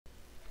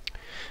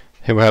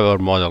Here we have our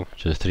model,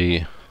 which is a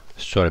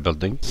three-story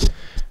building,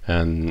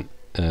 and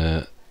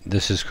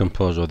this is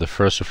composed of the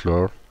first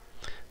floor.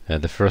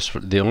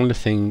 The only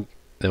thing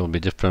that will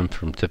be different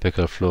from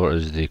typical floor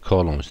is the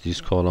columns.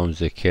 These columns,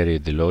 they carry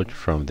the load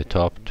from the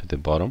top to the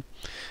bottom,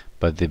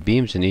 but the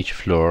beams in each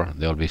floor,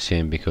 they'll be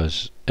same,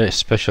 because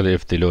especially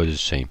if the load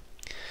is same.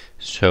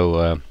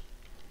 So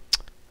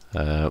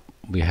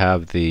we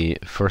have the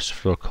first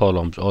floor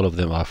columns, all of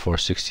them are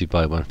 460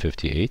 by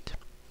 158.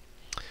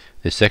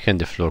 The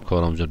second floor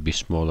columns will be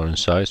smaller in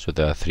size, so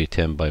they are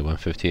 310 by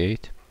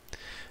 158,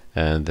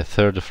 and the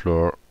third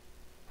floor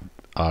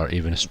are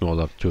even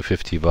smaller,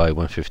 250 by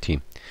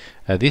 115.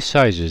 These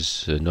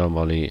sizes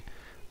normally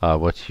are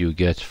what you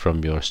get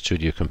from your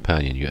studio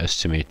companion. You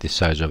estimate the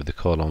size of the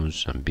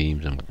columns and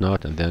beams and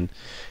whatnot, and then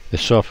the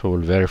software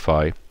will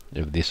verify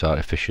if these are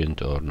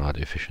efficient or not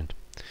efficient.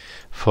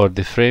 For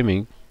the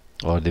framing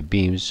or the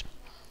beams,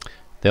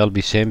 they'll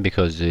be same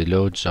because the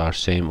loads are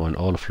same on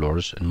all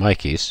floors. In my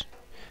case,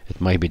 it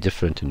might be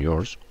different in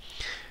yours.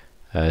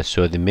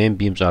 So the main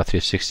beams are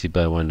 360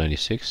 by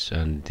 196,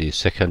 and the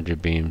secondary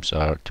beams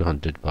are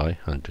 200 by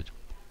 100.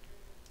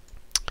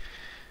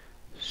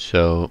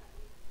 So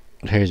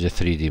here's a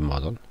 3D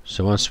model.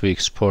 So once we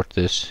export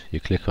this, you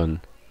click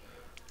on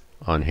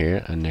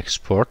here and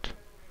export.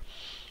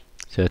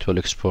 So it will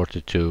export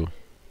it to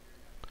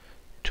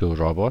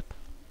robot,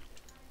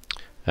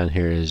 and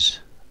here is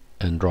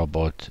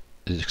robot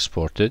is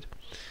exported,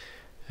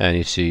 and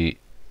you see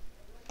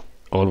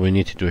all we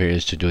need to do here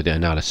is to do the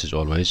analysis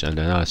always, and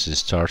the analysis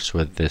starts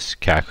with this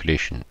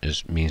calculation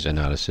means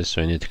analysis.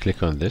 So I need to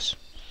click on this.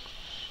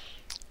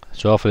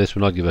 So hopefully this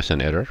will not give us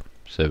an error.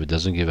 So if it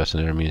doesn't give us an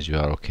error, means you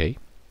are okay,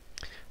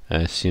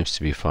 and it seems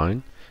to be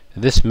fine.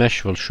 This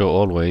mesh will show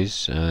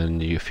always,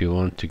 and if you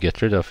want to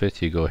get rid of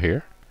it, you go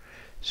here.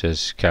 It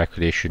says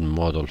calculation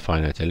model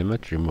finite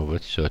element, remove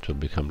it, so it will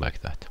become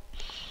like that.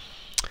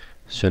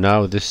 So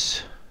now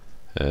this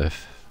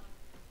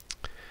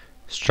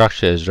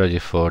structure is ready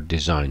for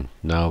design.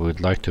 Now we'd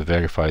like to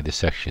verify the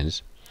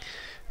sections.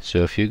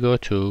 So if you go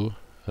to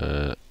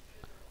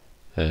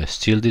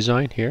steel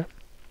design here,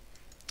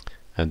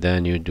 and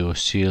then you do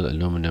steel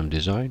aluminum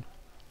design,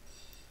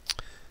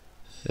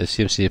 it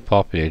seems to be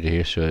populated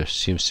here, so it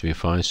seems to be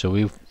fine. So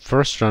we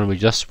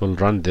just will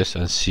run this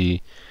and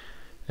see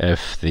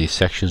if the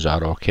sections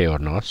are okay or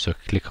not. So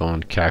click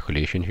on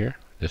calculation here,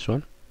 this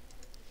one.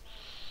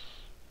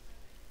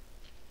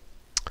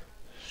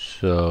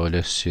 So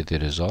let's see the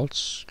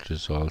results.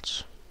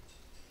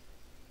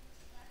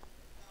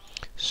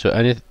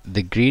 So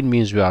the green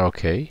means we are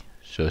okay.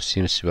 So it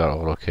seems we are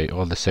all okay.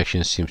 All the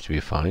sections seems to be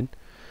fine.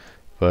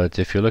 But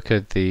if you look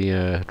at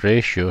the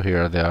ratio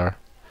here,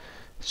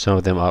 some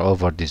of them are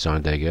over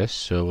designed, I guess.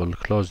 So we'll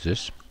close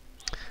this,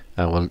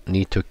 and we'll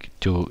need to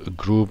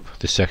group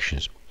the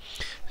sections.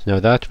 Now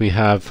that we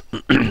have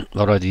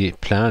already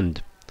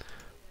planned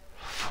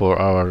for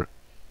our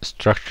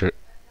structure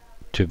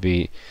to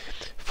be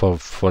for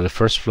the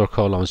first floor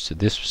columns,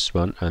 this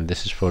one, and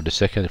this is for the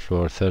second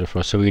floor, third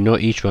floor. So we know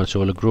each one, so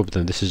we'll group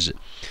them.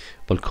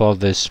 We'll call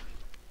this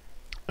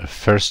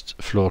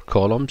first floor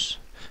columns,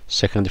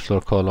 second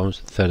floor columns,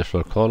 third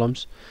floor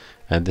columns,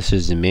 and this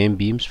is the main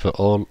beams for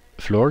all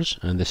floors,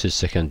 and this is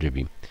secondary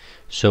beam.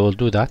 So we'll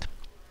do that.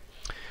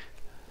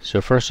 So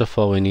first of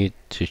all, we need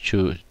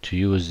to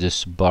use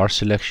this bar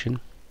selection,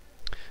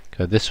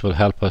 because this will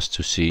help us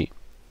to see.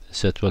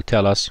 So it will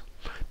tell us,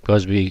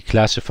 because we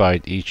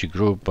classified each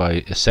group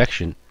by a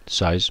section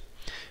size,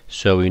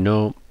 so we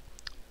know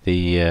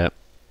the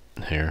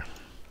here.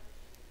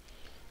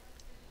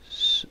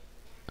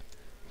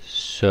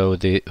 So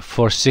the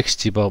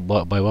 460 by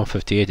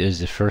 158 is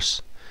the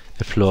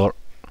floor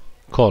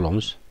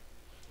columns.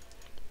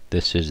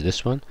 This is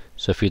this one.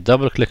 So if you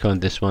double click on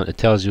this one, it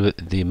tells you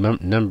the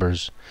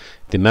numbers.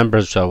 The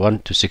members are 1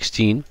 to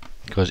 16,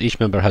 because each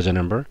member has a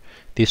number.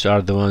 These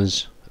are the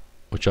ones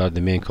which are the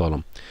main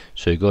column.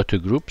 So you go to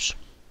groups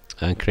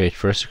and create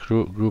first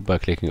group by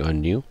clicking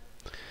on new,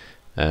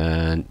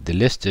 and the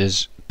list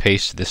is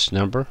paste this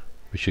number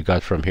which you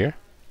got from here,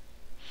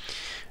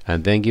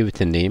 and then give it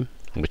a name,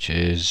 which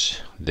is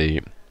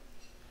the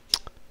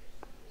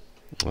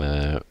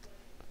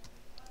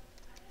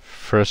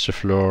first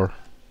floor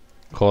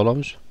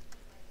columns,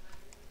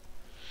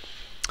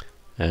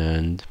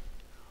 and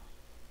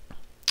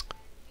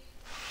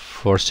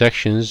for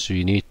sections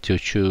we need to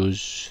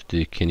choose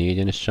the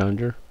Canadian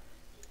standard,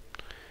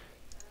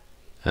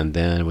 and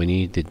then we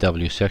need the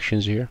W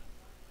sections here,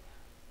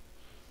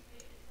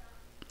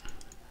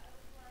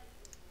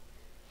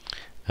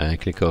 and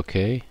click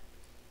OK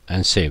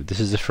and save. This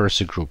is the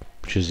first group,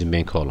 which is the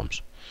main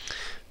columns.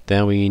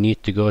 Then we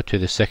need to go to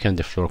the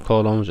second floor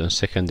columns, and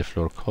second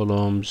floor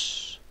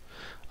columns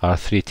are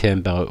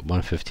 310 by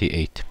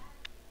 158.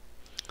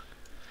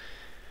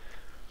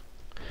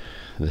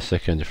 The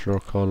second floor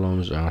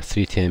columns are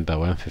 310 by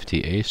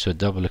 158. So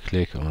double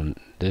click on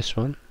this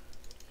one.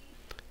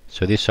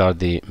 So these are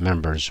the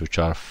members, which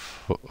are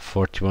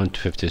 41 to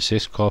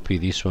 56. Copy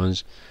these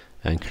ones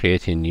and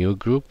create a new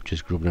group, which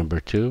is group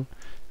number 2,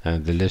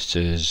 and the list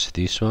is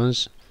these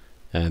ones,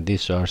 and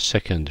these are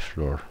second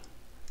floor.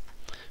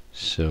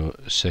 So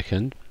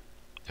second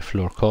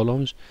floor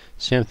columns.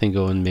 Same thing,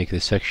 go and make the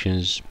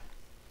sections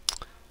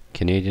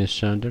Canadian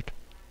standard,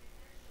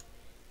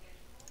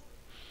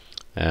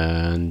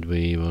 and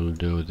we will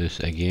do this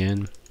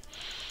again.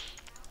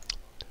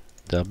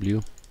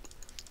 W,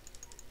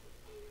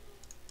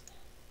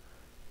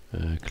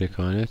 click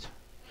on it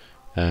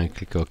and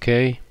click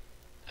OK,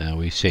 and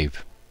we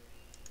save.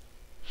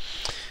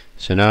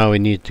 So now we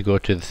need to go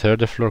to the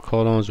third floor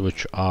columns,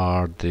 which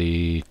are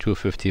the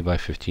 250 by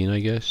 15, I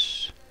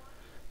guess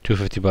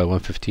 250 by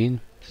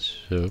 115.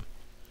 So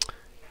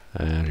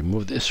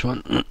remove this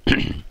one.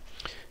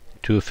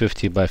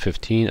 250 by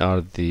 15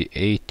 are the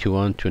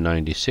 81 to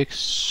 96.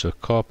 So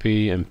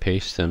copy and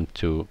paste them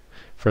to,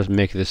 first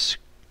make this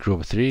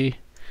group 3,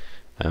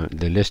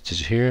 the list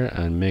is here,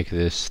 and make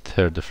this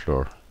third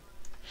floor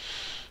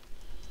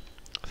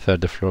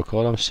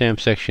column. Same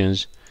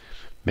sections,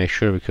 make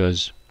sure,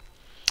 because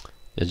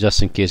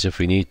just in case if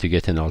we need to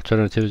get an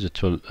alternatives,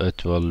 it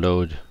will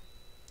load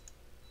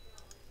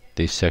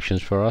these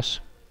sections for us.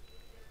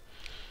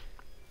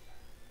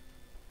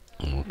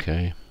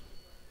 Okay,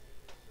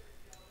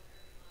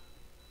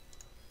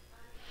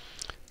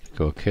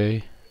 click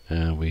OK,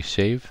 and we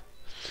save.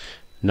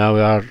 Now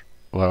we're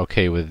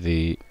okay with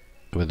the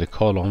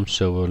column,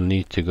 so we'll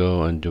need to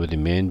go and do the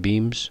main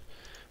beams,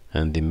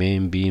 and the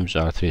main beams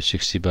are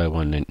 360 by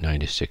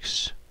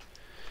 196.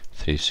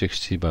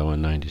 360 by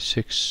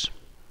 196.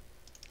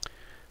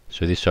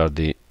 So these are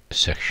the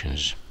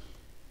sections.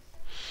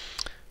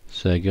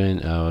 So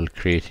again, I'll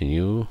create a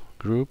new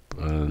group,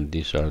 and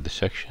these are the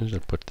sections. I'll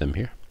put them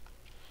here,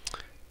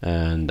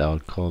 and I'll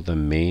call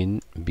them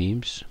main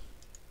beams.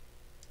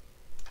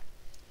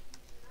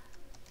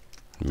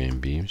 Main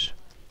beams.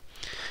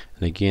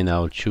 And again,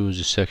 I'll choose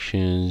the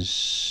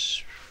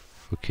sections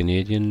for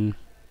Canadian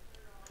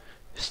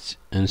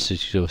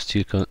Institute of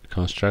Steel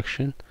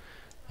Construction,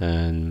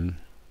 and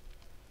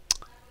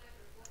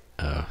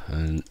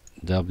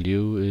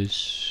W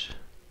is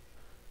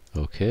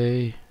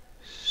okay.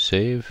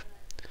 Save.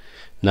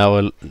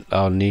 Now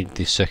I'll need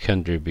the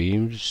secondary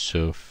beams.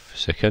 So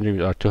secondary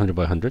are 200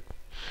 by 100,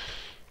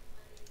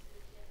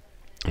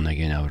 and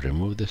again I'll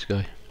remove this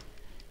guy.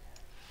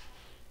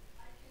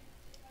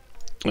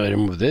 I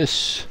remove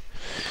this,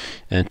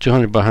 and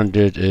 200 by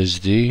 100 is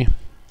the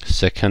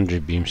secondary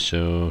beam.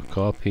 So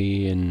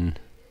copy, and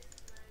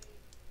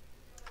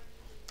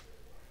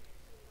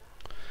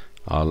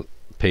I'll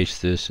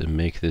paste this and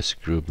make this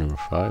group number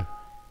 5.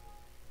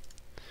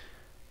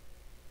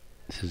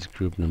 This is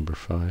group number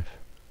 5.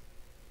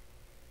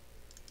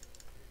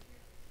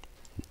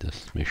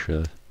 Just make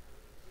sure that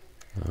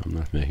I'm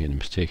not making a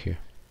mistake here.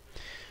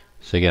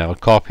 So again, I'll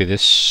copy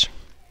this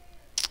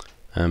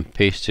and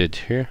paste it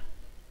here.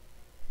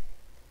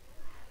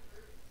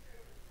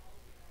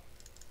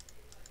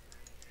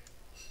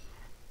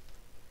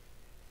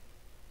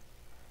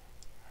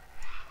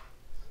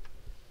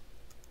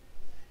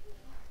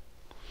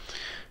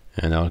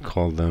 And I'll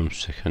call them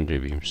secondary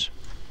beams.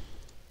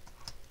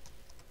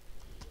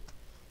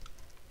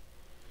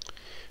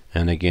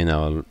 And again,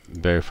 I'll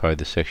verify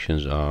the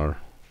sections are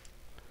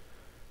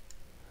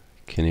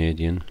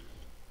Canadian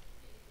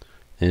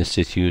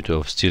Institute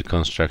of Steel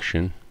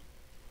Construction.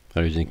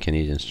 I'm using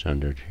Canadian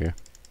standard here,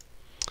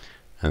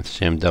 and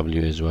same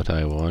W is what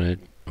I wanted,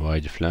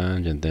 wide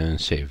flange, and then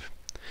save.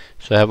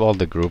 So I have all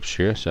the groups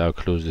here, so I'll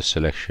close the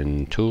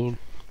selection tool.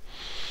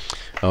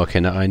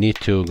 Okay, now I need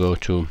to go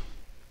to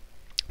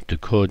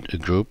code a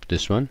group,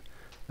 this one,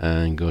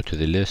 and go to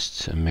the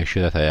list and make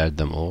sure that I add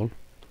them all.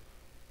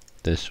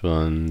 This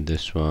one,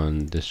 this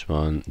one, this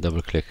one,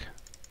 double click.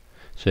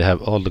 So you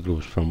have all the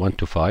groups from 1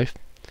 to 5,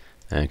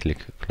 and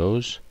click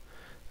close.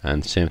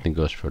 And same thing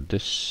goes for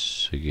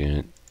this.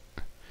 Again,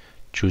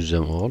 choose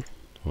them all.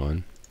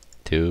 1,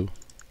 2,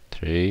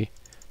 3,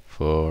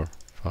 4,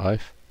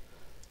 5.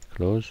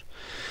 Close.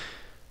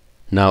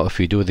 Now if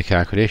we do the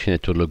calculation,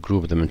 it will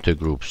group them into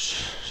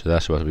groups. So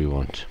that's what we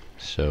want.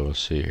 So we'll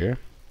see here.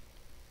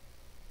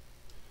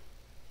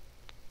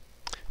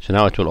 So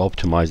now it will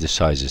optimize the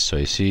sizes. So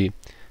you see,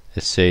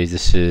 it says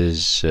this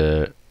is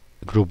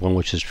group 1,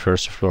 which is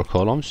first floor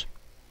columns,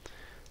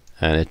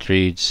 and it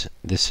reads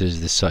this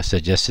is the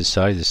suggested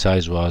size. The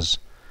size was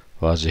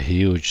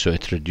huge, so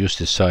it reduced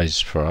the size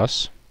for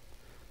us,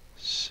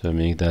 so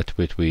meaning that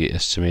what we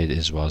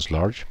estimated was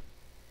large.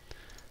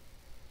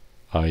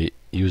 I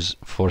use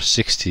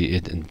 460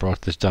 it and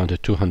brought this down to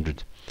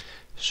 200,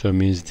 so it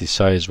means the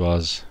size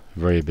was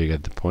very big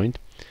at the point.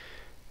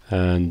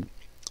 And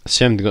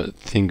same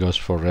thing goes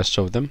for the rest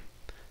of them.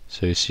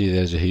 So you see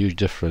there's a huge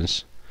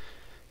difference,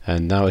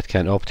 and now it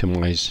can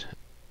optimize.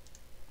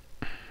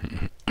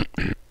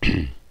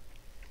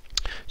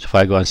 So if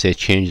I go and say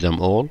change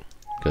them all,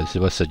 because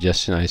it was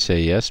suggestion, I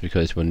say yes,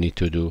 because we'll need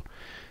to do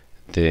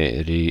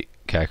the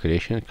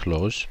recalculation.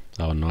 Close.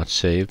 I will not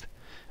save,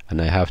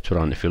 and I have to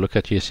run. If you look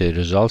at here, say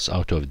results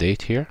out of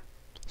date here,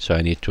 so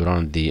I need to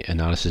run the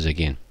analysis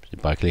again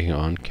by clicking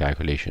on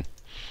calculation.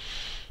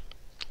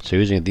 So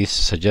using this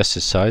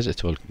suggested size,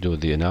 it will do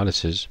the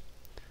analysis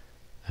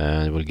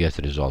and we'll get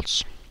the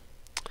results.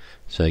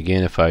 So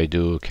again, if I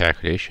do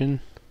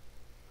calculation,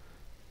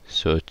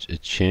 so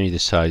it changed the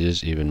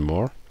sizes even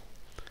more.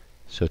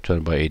 So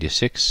 12 by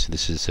 86,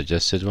 this is the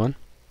suggested one.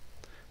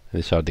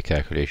 These are the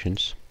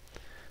calculations.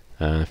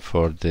 And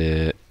for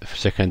the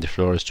second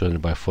floor is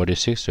 200 by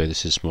 46, so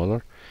this is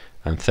smaller.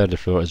 And third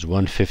floor is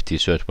 150,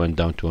 so it went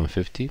down to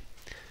 150.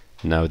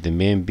 Now the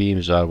main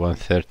beams are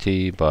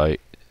 130 by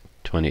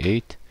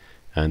 28,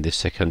 and the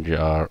secondary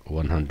are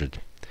 100.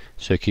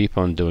 So keep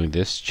on doing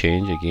this,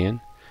 change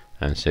again,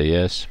 and say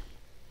yes.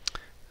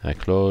 I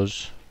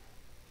close,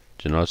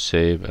 do not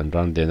save, and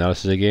run the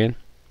analysis again.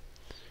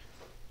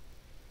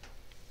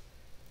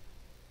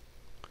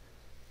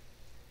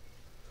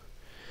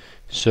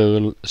 So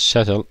we'll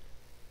settle.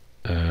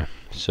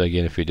 So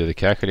again, if we do the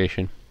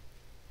calculation,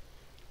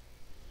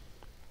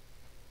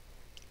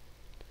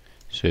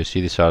 so you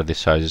see these are the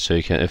sizes. So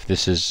you can, if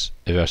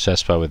you are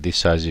satisfied with these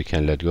sizes, you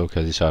can let go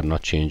because these are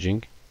not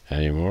changing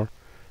anymore.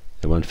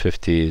 The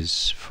 150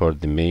 is for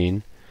the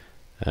main,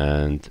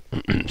 and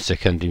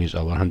secondaries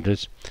are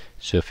 100s.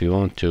 So if you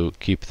want to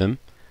keep them,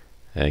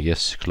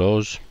 yes,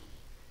 close,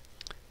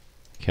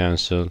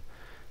 cancel,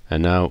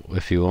 and now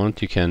if you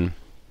want, you can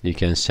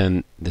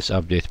send this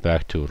update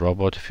back to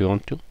Robot if you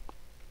want to,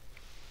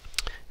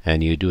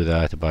 and you do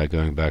that by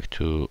going back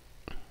to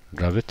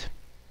Revit,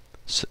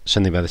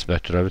 sending this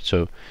back to Revit.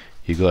 So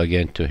you go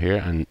again to here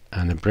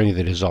and bring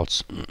the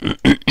results.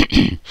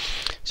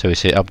 So we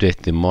say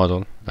update the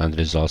model and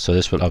results. So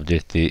this will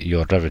update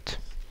your Revit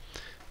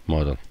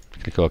model.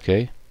 Click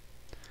OK,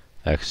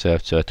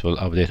 accept. So it will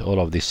update all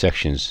of these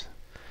sections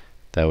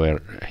that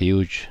were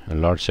huge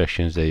and large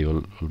sections. They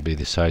will be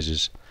the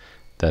sizes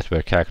that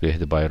were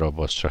calculated by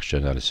robot structure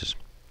analysis.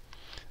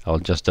 I'll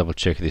just double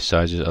check the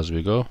sizes as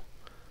we go,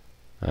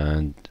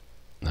 and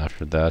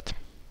after that,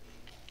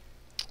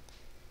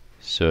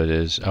 so it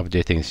is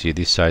updating. See,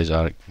 these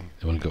sizes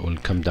will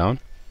come down.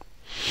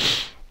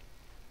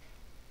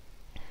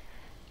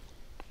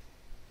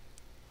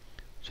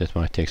 So it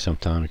might take some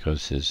time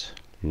because this is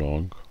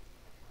long.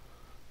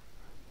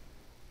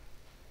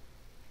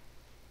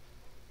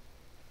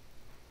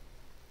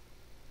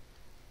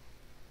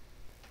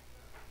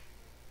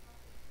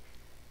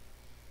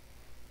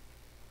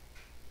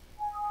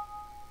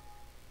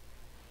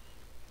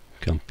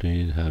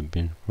 Companies have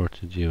been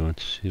reported. Do you want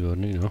to see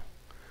warning? No.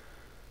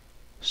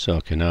 So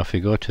okay, now if we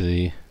go to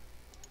the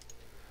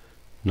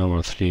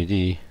normal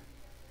 3D,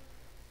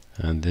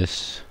 and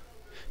these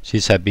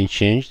have been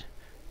changed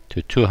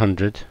to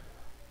 200.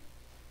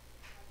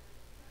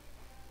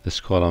 This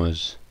column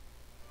is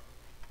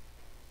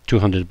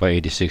 200 by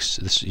 86.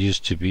 This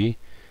used to be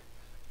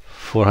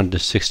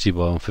 460 by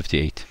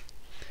 158.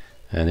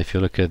 And if you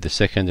look at the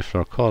second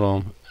floor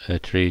column,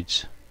 it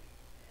reads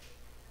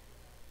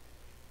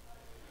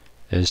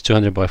is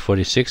 200 by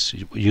 46,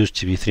 used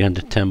to be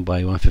 310 by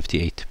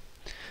 158.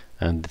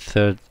 And the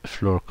third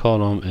floor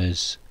column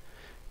is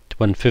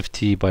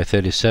 150 by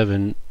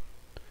 37,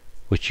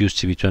 which used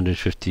to be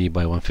 250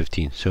 by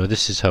 115. So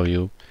this is how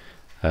you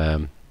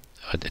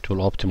it will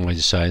optimize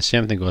the size.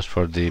 Same thing goes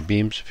for the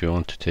beams. If you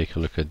want to take a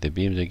look at the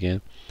beams again,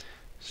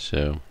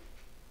 so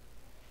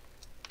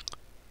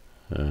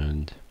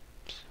and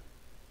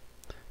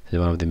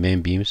one of the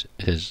main beams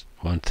is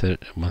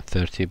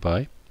 130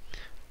 by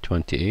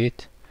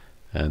 28,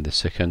 and the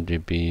secondary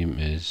beam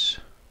is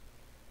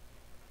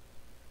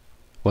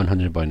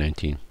 100 by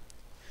 19.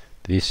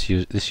 This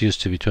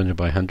used to be 200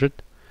 by 100,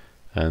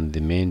 and the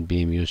main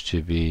beam used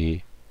to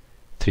be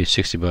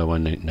 360 by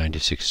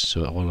 196.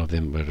 So all of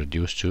them were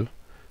reduced to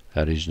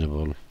a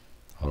reasonable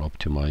or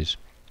optimized.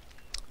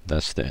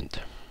 That's the end.